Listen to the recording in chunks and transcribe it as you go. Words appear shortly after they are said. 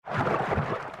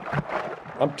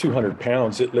I'm 200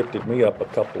 pounds. It lifted me up a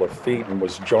couple of feet and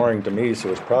was jarring to me, so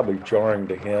it was probably jarring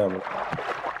to him.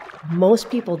 Most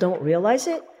people don't realize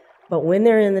it, but when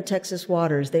they're in the Texas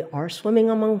waters, they are swimming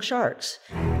among sharks.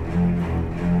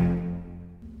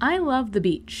 I love the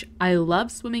beach. I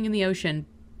love swimming in the ocean,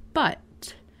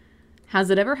 but has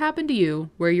it ever happened to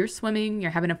you where you're swimming, you're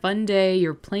having a fun day,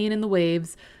 you're playing in the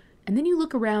waves, and then you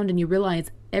look around and you realize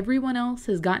everyone else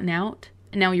has gotten out,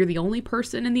 and now you're the only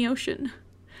person in the ocean?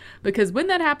 Because when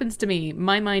that happens to me,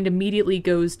 my mind immediately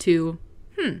goes to,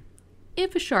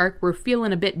 if a shark were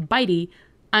feeling a bit bitey,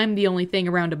 I'm the only thing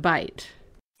around to bite.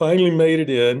 Finally made it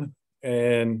in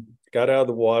and got out of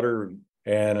the water,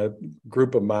 and a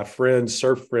group of my friends,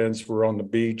 surf friends, were on the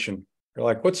beach, and they're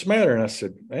like, "What's the matter?" And I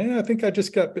said, I think I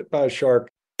just got bit by a shark.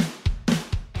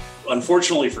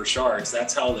 Unfortunately for sharks,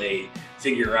 that's how they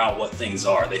figure out what things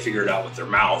are. They figure it out with their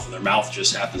mouth, and their mouth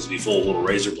just happens to be full of little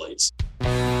razor blades.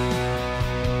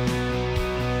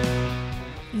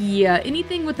 Yeah,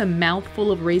 anything with a mouth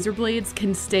full of razor blades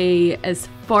can stay as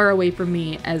far away from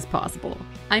me as possible.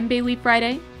 I'm Bailey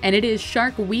Friday, and it is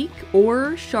Shark Week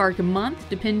or Shark Month,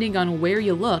 depending on where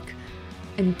you look.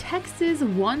 And Texas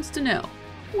wants to know,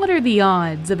 what are the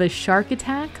odds of a shark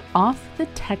attack off the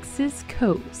Texas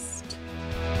coast?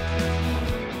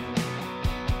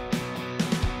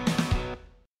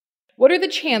 What are the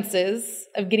chances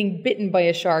of getting bitten by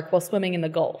a shark while swimming in the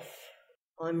Gulf?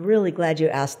 I'm really glad you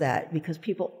asked that because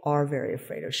people are very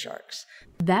afraid of sharks.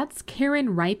 That's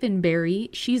Karen Ripenberry.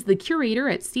 She's the curator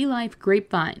at Sea Life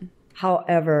Grapevine.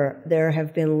 However, there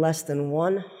have been less than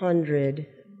 100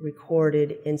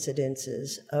 recorded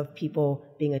incidences of people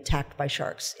being attacked by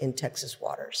sharks in Texas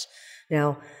waters.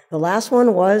 Now, the last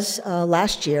one was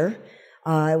last year.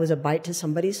 It was a bite to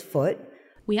somebody's foot.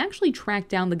 We actually tracked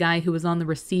down the guy who was on the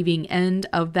receiving end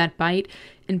of that bite.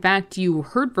 In fact, you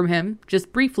heard from him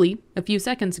just briefly a few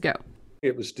seconds ago.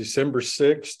 It was December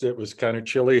 6th. It was kind of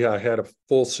chilly. I had a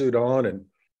full suit on and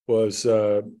was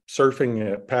surfing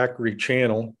at Packery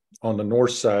Channel on the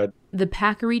north side. The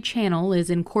Packery Channel is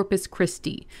in Corpus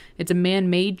Christi. It's a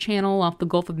man-made channel off the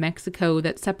Gulf of Mexico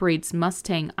that separates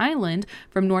Mustang Island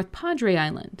from North Padre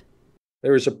Island.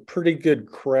 There was a pretty good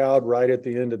crowd right at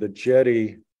the end of the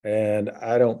jetty, and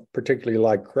I don't particularly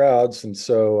like crowds. And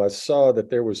so I saw that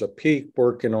there was a peak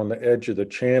working on the edge of the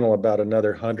channel about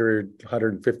another 100,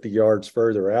 150 yards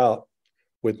further out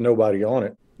with nobody on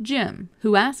it. Jim,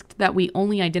 who asked that we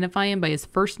only identify him by his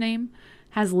first name,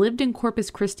 has lived in Corpus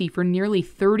Christi for nearly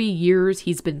 30 years.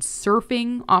 He's been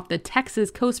surfing off the Texas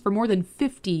coast for more than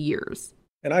 50 years.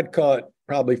 And I'd caught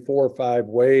probably 4 or 5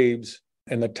 waves,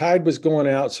 and the tide was going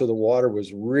out, so the water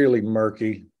was really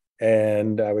murky.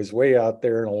 And I was way out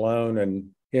there and alone. And,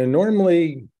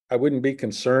 normally I wouldn't be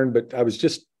concerned, but I was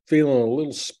just feeling a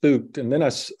little spooked. And then I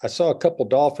saw a couple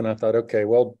dolphins. I thought, okay,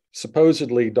 well,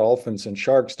 supposedly dolphins and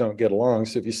sharks don't get along.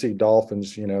 So if you see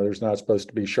dolphins, there's not supposed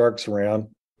to be sharks around.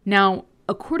 Now,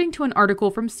 according to an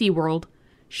article from SeaWorld,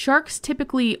 sharks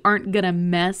typically aren't going to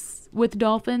mess with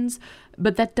dolphins,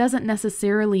 but that doesn't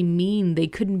necessarily mean they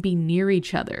couldn't be near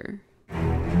each other.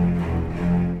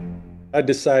 I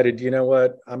decided, you know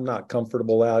what, I'm not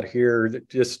comfortable out here.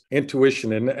 Just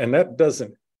intuition. And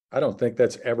I don't think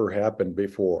that's ever happened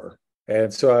before.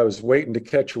 And so I was waiting to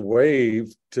catch a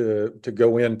wave to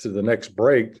go into the next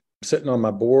break, sitting on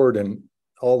my board. And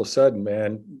all of a sudden,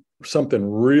 man, something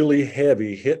really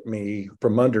heavy hit me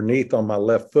from underneath on my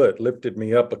left foot, lifted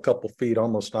me up a couple feet,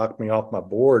 almost knocked me off my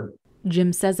board.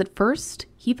 Jim says at first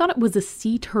he thought it was a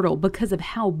sea turtle because of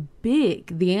how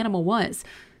big the animal was.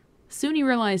 Soon he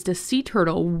realized a sea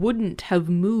turtle wouldn't have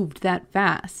moved that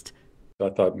fast. I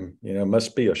thought, it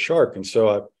must be a shark. And so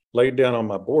I laid down on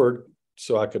my board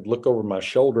so I could look over my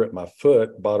shoulder at my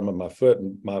foot, bottom of my foot,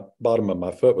 and my bottom of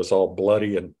my foot was all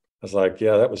bloody. And I was like,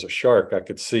 yeah, that was a shark. I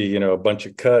could see, a bunch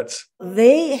of cuts.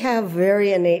 They have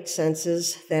very innate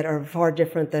senses that are far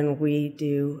different than we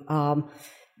do.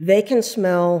 They can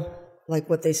smell, like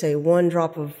what they say, one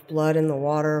drop of blood in the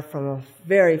water from a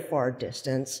very far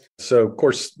distance. So, of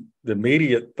course, the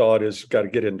immediate thought is got to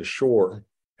get into shore.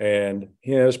 And,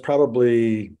 it's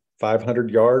probably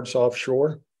 500 yards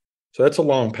offshore. So that's a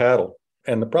long paddle.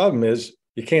 And the problem is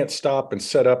you can't stop and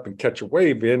set up and catch a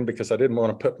wave in because I didn't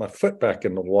want to put my foot back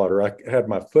in the water. I had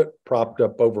my foot propped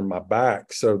up over my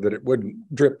back so that it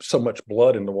wouldn't drip so much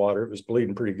blood in the water. It was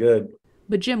bleeding pretty good.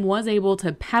 But Jim was able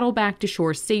to paddle back to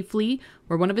shore safely,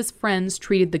 where one of his friends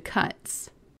treated the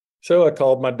cuts. So I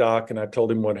called my doc and I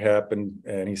told him what happened.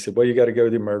 And he said, well, you got to go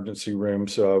to the emergency room.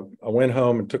 So I went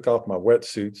home and took off my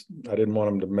wetsuits. I didn't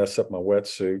want him to mess up my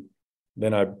wetsuit.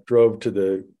 Then I drove to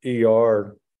the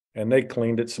ER and they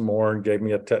cleaned it some more and gave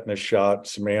me a tetanus shot,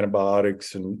 some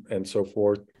antibiotics and so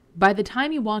forth. By the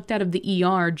time he walked out of the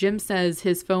ER, Jim says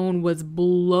his phone was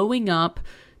blowing up.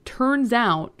 Turns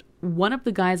out one of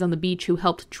the guys on the beach who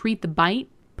helped treat the bite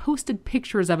posted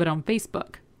pictures of it on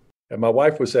Facebook. And my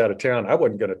wife was out of town. I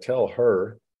wasn't going to tell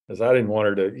her because I didn't want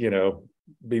her to,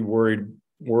 be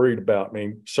worried about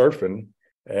me surfing.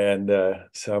 And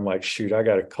so I'm like, shoot, I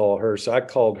got to call her. So I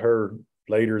called her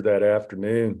later that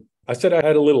afternoon. I said, I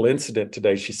had a little incident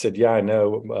today. She said, yeah, I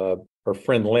know. Her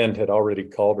friend Lynn had already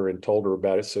called her and told her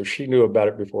about it. So she knew about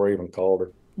it before I even called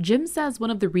her. Jim says one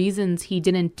of the reasons he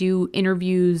didn't do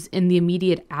interviews in the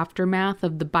immediate aftermath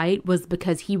of the bite was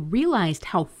because he realized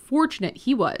how fortunate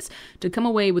he was to come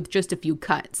away with just a few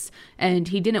cuts, and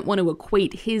he didn't want to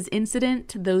equate his incident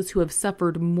to those who have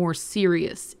suffered more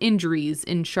serious injuries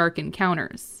in shark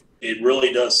encounters. It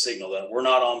really does signal that we're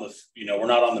not on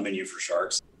the menu for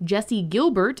sharks. Jesse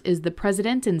Gilbert is the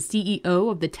president and CEO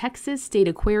of the Texas State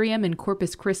Aquarium in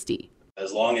Corpus Christi.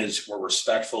 As long as we're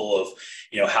respectful of,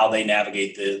 how they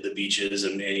navigate the beaches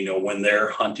and when they're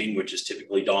hunting, which is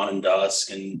typically dawn and dusk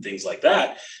and things like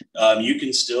that, you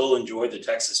can still enjoy the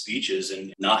Texas beaches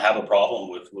and not have a problem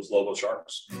with local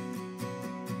sharks.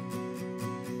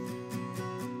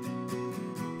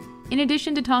 In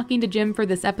addition to talking to Jim for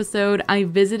this episode, I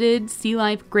visited Sea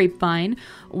Life Grapevine,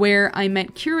 where I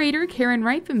met curator Karen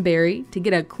Reifenberry to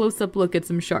get a close-up look at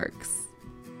some sharks.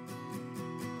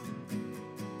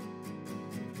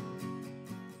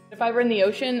 If I were in the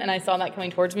ocean and I saw that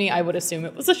coming towards me, I would assume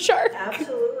it was a shark.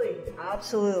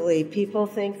 Absolutely. People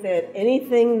think that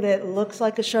anything that looks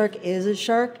like a shark is a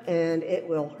shark and it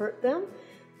will hurt them.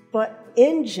 But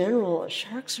in general,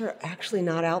 sharks are actually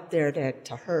not out there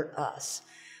to hurt us.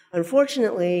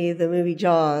 Unfortunately, the movie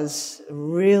Jaws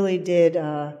really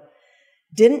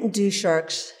didn't do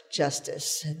sharks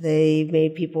justice. They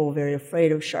made people very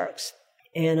afraid of sharks.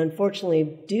 And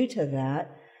unfortunately, due to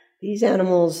that, these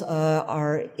animals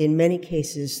are in many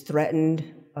cases threatened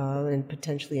and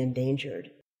potentially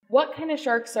endangered. What kind of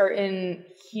sharks are in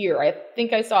here? I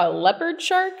think I saw a leopard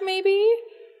shark, maybe?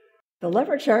 The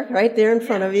leopard shark right there in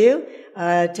front of you.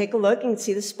 Take a look and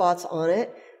see the spots on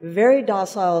it. Very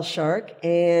docile shark.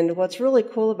 And what's really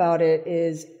cool about it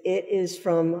is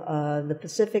from the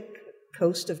Pacific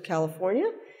coast of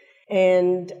California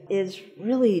and is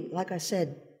really, like I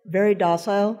said, very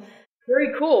docile.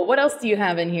 Very cool. What else do you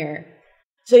have in here?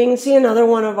 So you can see another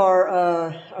one of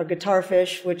our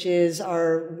guitarfish, which is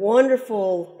our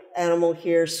wonderful animal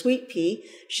here, Sweet Pea.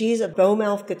 She's a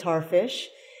bowmouth guitarfish.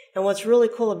 And what's really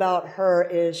cool about her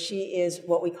is she is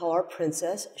what we call our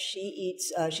princess.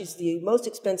 She's the most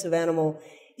expensive animal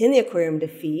in the aquarium to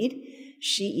feed.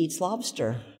 She eats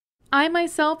lobster. I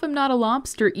myself am not a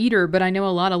lobster eater, but I know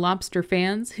a lot of lobster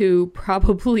fans who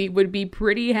probably would be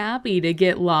pretty happy to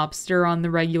get lobster on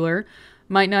the regular.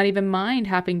 Might not even mind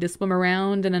having to swim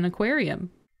around in an aquarium.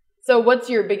 So what's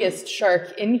your biggest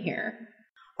shark in here?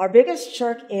 Our biggest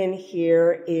shark in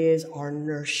here is our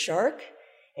nurse shark.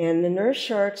 And the nurse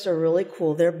sharks are really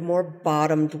cool. They're more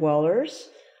bottom dwellers.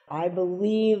 I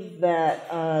believe that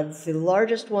the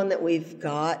largest one that we've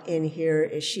got in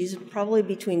here she's probably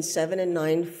between 7 and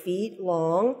 9 feet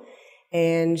long,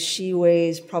 and she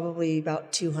weighs probably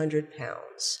about 200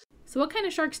 pounds. So what kind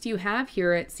of sharks do you have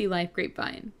here at Sea Life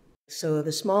Grapevine? So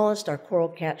the smallest, our coral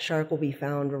cat shark, will be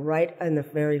found right in the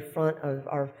very front of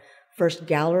our first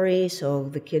gallery, so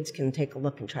the kids can take a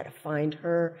look and try to find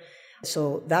her.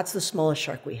 So that's the smallest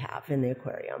shark we have in the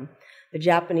aquarium. The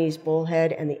Japanese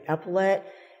bullhead and the epaulet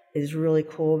is really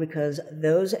cool because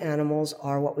those animals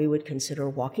are what we would consider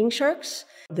walking sharks.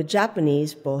 The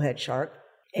Japanese bullhead shark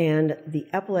and the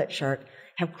epaulet shark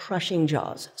have crushing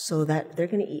jaws so that they're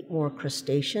going to eat more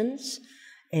crustaceans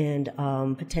and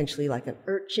potentially like an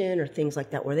urchin or things like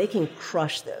that where they can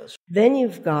crush those. Then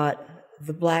you've got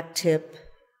the black tip,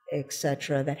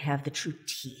 etc., that have the true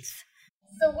teeth.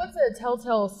 So what's a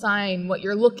telltale sign what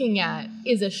you're looking at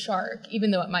is a shark,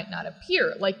 even though it might not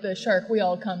appear like the shark we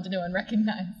all come to know and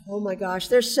recognize? Oh my gosh,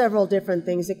 there's several different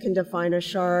things that can define a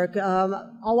shark. A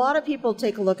lot of people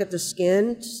take a look at the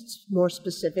skin more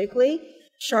specifically.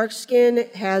 Shark skin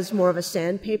has more of a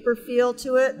sandpaper feel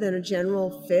to it than a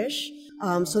general fish.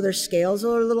 So their scales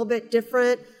are a little bit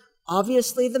different.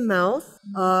 Obviously the mouth.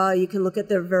 You can look at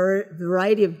the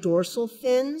variety of dorsal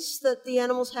fins that the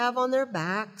animals have on their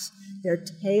backs. Their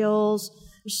tails.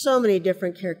 There's so many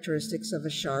different characteristics of a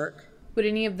shark. Would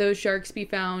any of those sharks be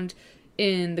found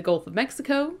in the Gulf of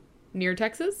Mexico, near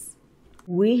Texas?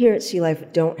 We here at Sea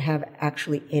Life don't have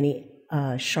actually any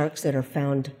sharks that are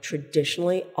found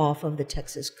traditionally off of the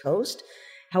Texas coast.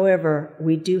 However,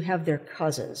 we do have their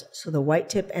cousins. So the white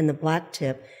tip and the black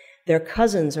tip, their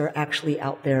cousins are actually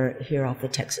out there here off the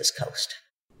Texas coast.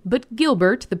 But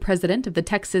Gilbert, the president of the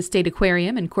Texas State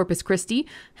Aquarium in Corpus Christi,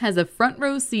 has a front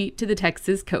row seat to the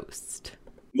Texas coast.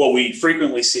 What we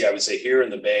frequently see, I would say, here in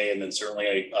the Bay, and then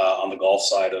certainly on the Gulf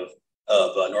side of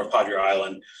North Padre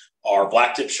Island, are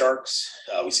blacktip sharks.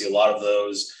 We see a lot of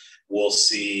those. We'll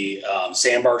see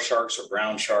sandbar sharks or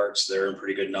brown sharks. They're in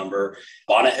pretty good number.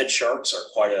 Bonnethead sharks are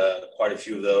quite a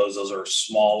few of those. Those are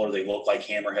smaller. They look like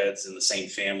hammerheads in the same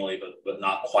family, but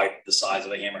not quite the size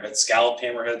of a hammerhead. Scalloped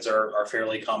hammerheads are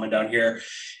fairly common down here.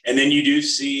 And then you do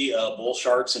see bull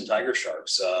sharks and tiger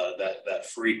sharks that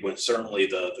frequent certainly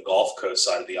the Gulf Coast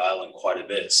side of the island quite a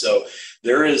bit. So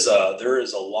there is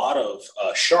a lot of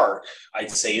shark,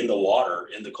 I'd say, in the water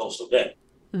in the coastal bend.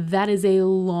 That is a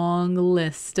long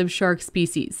list of shark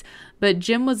species, but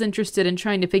Jim was interested in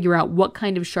trying to figure out what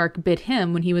kind of shark bit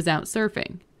him when he was out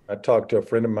surfing. I talked to a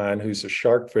friend of mine who's a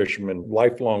shark fisherman,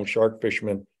 lifelong shark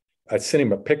fisherman. I sent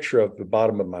him a picture of the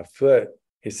bottom of my foot.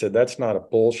 He said, that's not a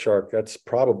bull shark. That's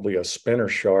probably a spinner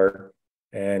shark.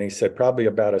 And he said, probably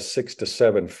about a 6 to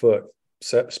 7 foot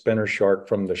spinner shark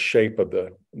from the shape of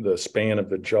the span of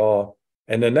the jaw.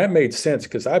 And then that made sense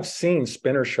because I've seen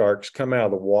spinner sharks come out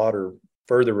of the water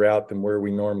further out than where we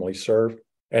normally surf.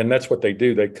 And that's what they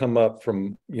do. They come up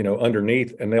from,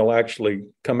 underneath, and they'll actually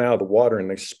come out of the water and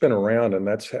they spin around, and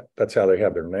that's how they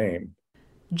have their name.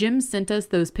 Jim sent us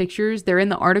those pictures. They're in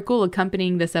the article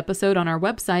accompanying this episode on our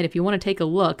website if you want to take a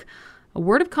look. A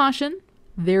word of caution,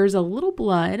 there's a little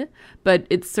blood, but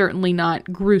it's certainly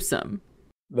not gruesome.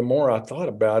 The more I thought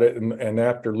about it, and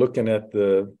after looking at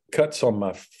the cuts on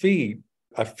my feet,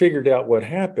 I figured out what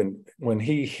happened. When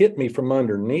he hit me from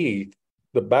underneath,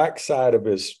 the backside of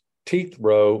his teeth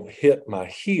row hit my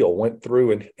heel, went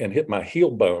through and hit my heel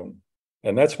bone.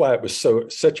 And that's why it was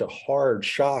such a hard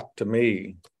shock to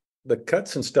me. The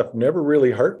cuts and stuff never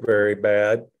really hurt very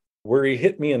bad. Where he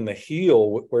hit me in the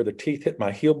heel, where the teeth hit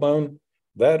my heel bone,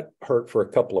 that hurt for a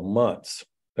couple of months.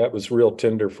 That was real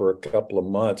tender for a couple of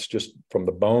months, just from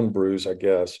the bone bruise, I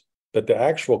guess. But the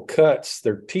actual cuts,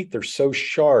 their teeth are so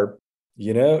sharp,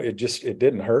 it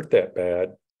didn't hurt that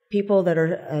bad. People that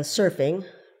are surfing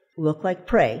look like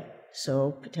prey,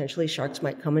 so potentially sharks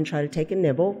might come and try to take a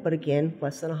nibble, but again,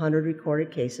 less than 100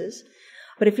 recorded cases.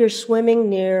 But if you're swimming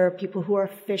near people who are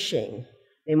fishing,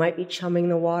 they might be chumming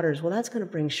the waters. Well, that's going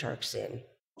to bring sharks in.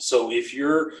 So if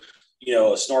you're,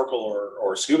 a snorkel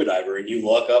or scuba diver and you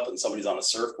look up and somebody's on a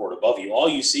surfboard above you, all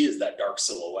you see is that dark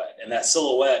silhouette. And that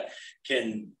silhouette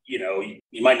can, you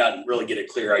might not really get a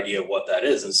clear idea of what that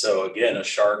is. And so again, a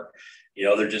shark,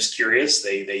 they're just curious.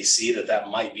 They see that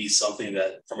might be something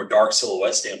that, from a dark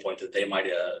silhouette standpoint, that they might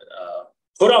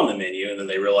put on the menu, and then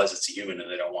they realize it's a human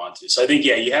and they don't want to. So I think,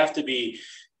 you have to be,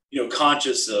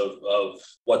 conscious of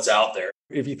what's out there.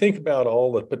 If you think about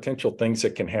all the potential things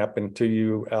that can happen to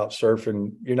you out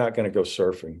surfing, you're not going to go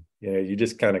surfing. You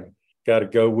just kind of got to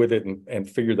go with it and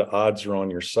figure the odds are on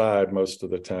your side most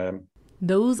of the time.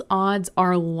 Those odds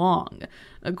are long.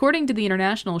 According to the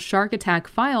International Shark Attack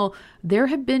File, there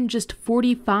have been just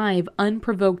 45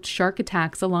 unprovoked shark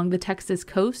attacks along the Texas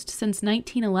coast since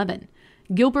 1911.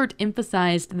 Gilbert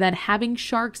emphasized that having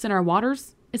sharks in our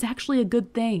waters is actually a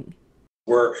good thing.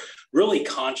 We're really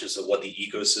conscious of what the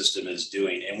ecosystem is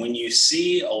doing. And when you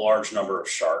see a large number of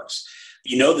sharks,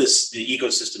 the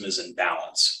ecosystem is in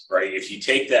balance, right? If you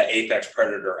take that apex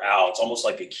predator out, it's almost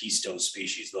like a keystone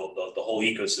species. The whole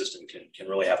ecosystem can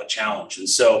really have a challenge. And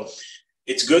so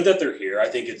it's good that they're here. I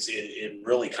think it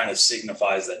really kind of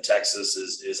signifies that Texas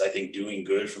is I think doing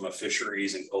good from a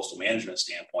fisheries and coastal management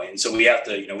standpoint. And so we have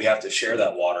to share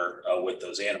that water with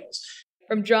those animals.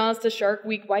 From Jaws to Shark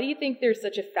Week, why do you think there's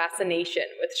such a fascination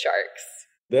with sharks?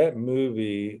 That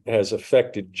movie has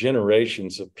affected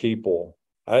generations of people.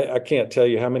 I can't tell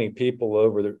you how many people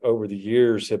over the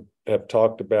years have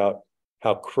talked about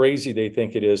how crazy they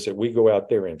think it is that we go out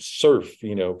there and surf,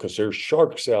 because there's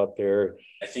sharks out there.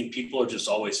 I think people are just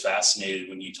always fascinated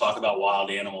when you talk about wild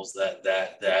animals that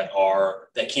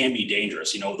can be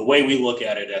dangerous. The way we look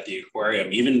at it at the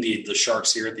aquarium, even the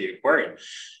sharks here at the aquarium,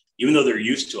 even though they're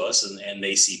used to us and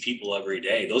they see people every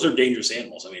day, those are dangerous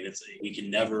animals. I mean, we can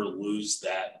never lose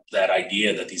that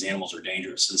idea that these animals are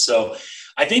dangerous. And so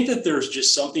I think that there's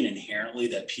just something inherently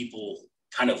that people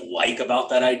kind of like about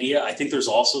that idea. I think there's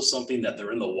also something that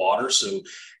they're in the water. So,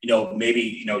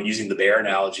 maybe, using the bear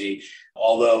analogy,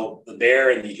 although the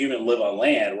bear and the human live on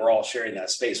land, we're all sharing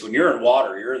that space. When you're in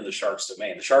water, you're in the shark's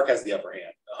domain. The shark has the upper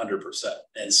hand, 100%.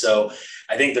 And so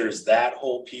I think there's that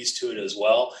whole piece to it as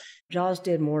well. Jaws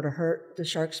did more to hurt the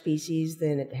shark species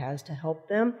than it has to help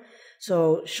them.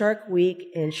 So Shark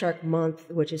Week and Shark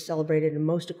Month, which is celebrated in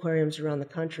most aquariums around the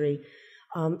country,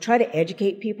 try to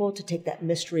educate people to take that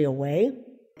mystery away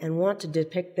and want to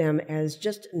depict them as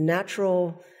just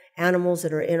natural animals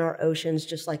that are in our oceans,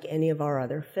 just like any of our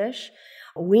other fish.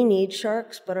 We need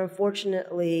sharks, but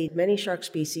unfortunately, many shark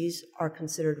species are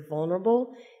considered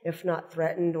vulnerable, if not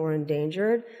threatened or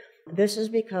endangered. This is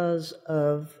because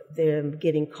of them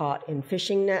getting caught in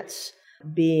fishing nets,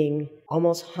 being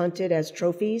almost hunted as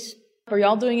trophies. Are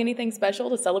y'all doing anything special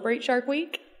to celebrate Shark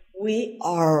Week? We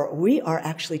are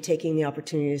actually taking the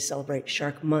opportunity to celebrate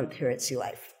Shark Month here at Sea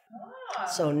Life.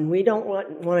 So we don't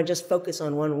want to just focus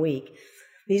on 1 week.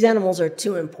 These animals are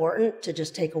too important to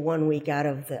just take a 1 week out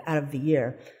of the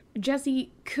year.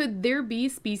 Jesse, could there be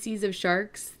species of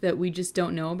sharks that we just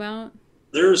don't know about?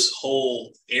 There's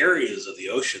whole areas of the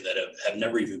ocean that have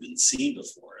never even been seen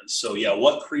before. And so, yeah,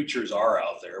 what creatures are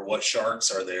out there? What sharks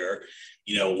are there?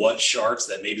 What sharks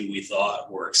that maybe we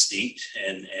thought were extinct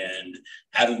and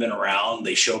haven't been around,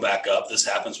 they show back up. This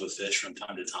happens with fish from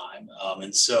time to time.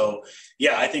 And so,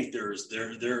 yeah, I think there's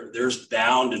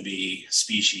bound to be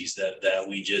species that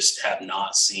we just have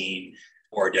not seen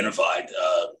or identified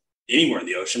anywhere in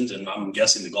the oceans. And I'm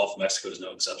guessing the Gulf of Mexico is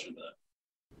no exception to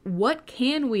that. What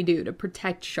can we do to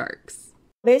protect sharks?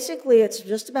 Basically, it's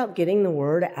just about getting the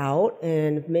word out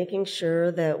and making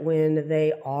sure that when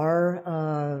they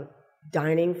are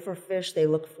dining for fish, they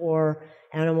look for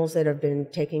animals that have been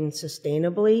taken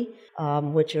sustainably,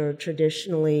 which are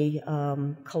traditionally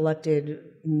collected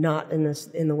not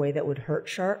in the way that would hurt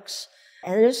sharks.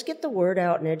 And just get the word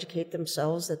out and educate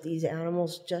themselves that these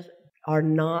animals just are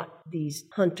not these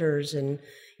hunters and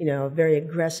very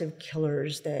aggressive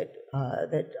killers that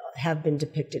have been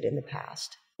depicted in the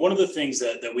past. One of the things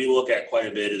that we look at quite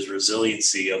a bit is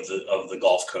resiliency of the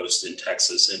Gulf Coast in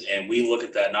Texas. And we look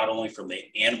at that not only from the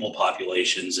animal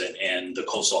populations and the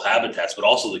coastal habitats, but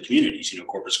also the communities,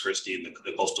 Corpus Christi and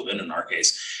the coastal bend in our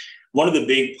case. One of the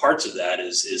big parts of that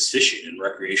is fishing and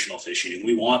recreational fishing. And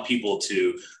we want people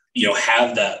to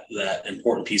have that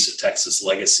important piece of Texas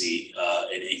legacy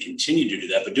and continue to do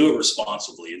that, but do it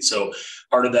responsibly. And so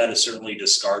part of that is certainly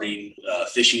discarding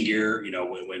fishing gear,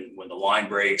 when the line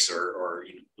breaks or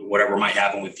whatever might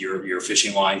happen with your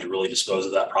fishing line, to really dispose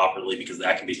of that properly, because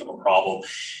that can become a problem.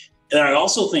 And I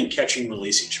also think catching,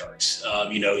 releasing sharks.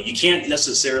 You can't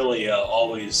necessarily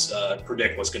always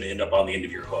predict what's going to end up on the end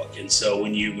of your hook. And so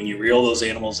when you reel those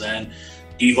animals in,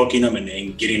 de-hooking them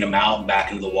and getting them out and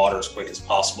back into the water as quick as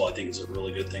possible, I think is a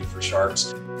really good thing for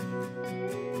sharks.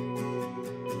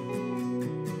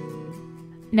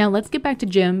 Now let's get back to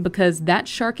Jim, because that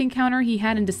shark encounter he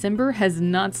had in December has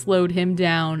not slowed him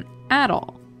down at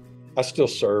all. I still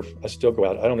surf. I still go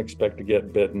out. I don't expect to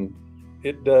get bitten.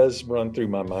 It does run through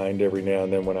my mind every now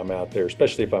and then when I'm out there,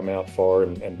 especially if I'm out far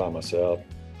and by myself.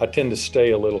 I tend to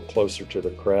stay a little closer to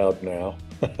the crowd now.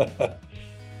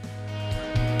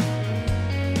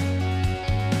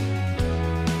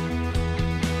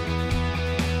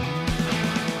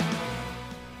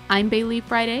 I'm Bailey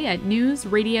Friday at News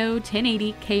Radio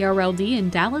 1080 KRLD in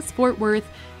Dallas, Fort Worth.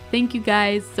 Thank you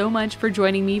guys so much for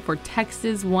joining me for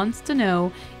Texas Wants to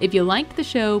Know. If you liked the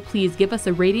show, please give us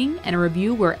a rating and a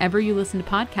review wherever you listen to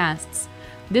podcasts.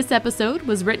 This episode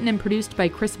was written and produced by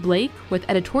Chris Blake, with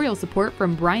editorial support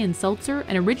from Brian Seltzer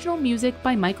and original music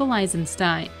by Michael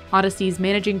Eisenstein. Odyssey's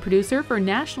managing producer for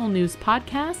National News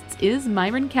Podcasts is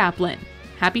Myron Kaplan.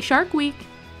 Happy Shark Week!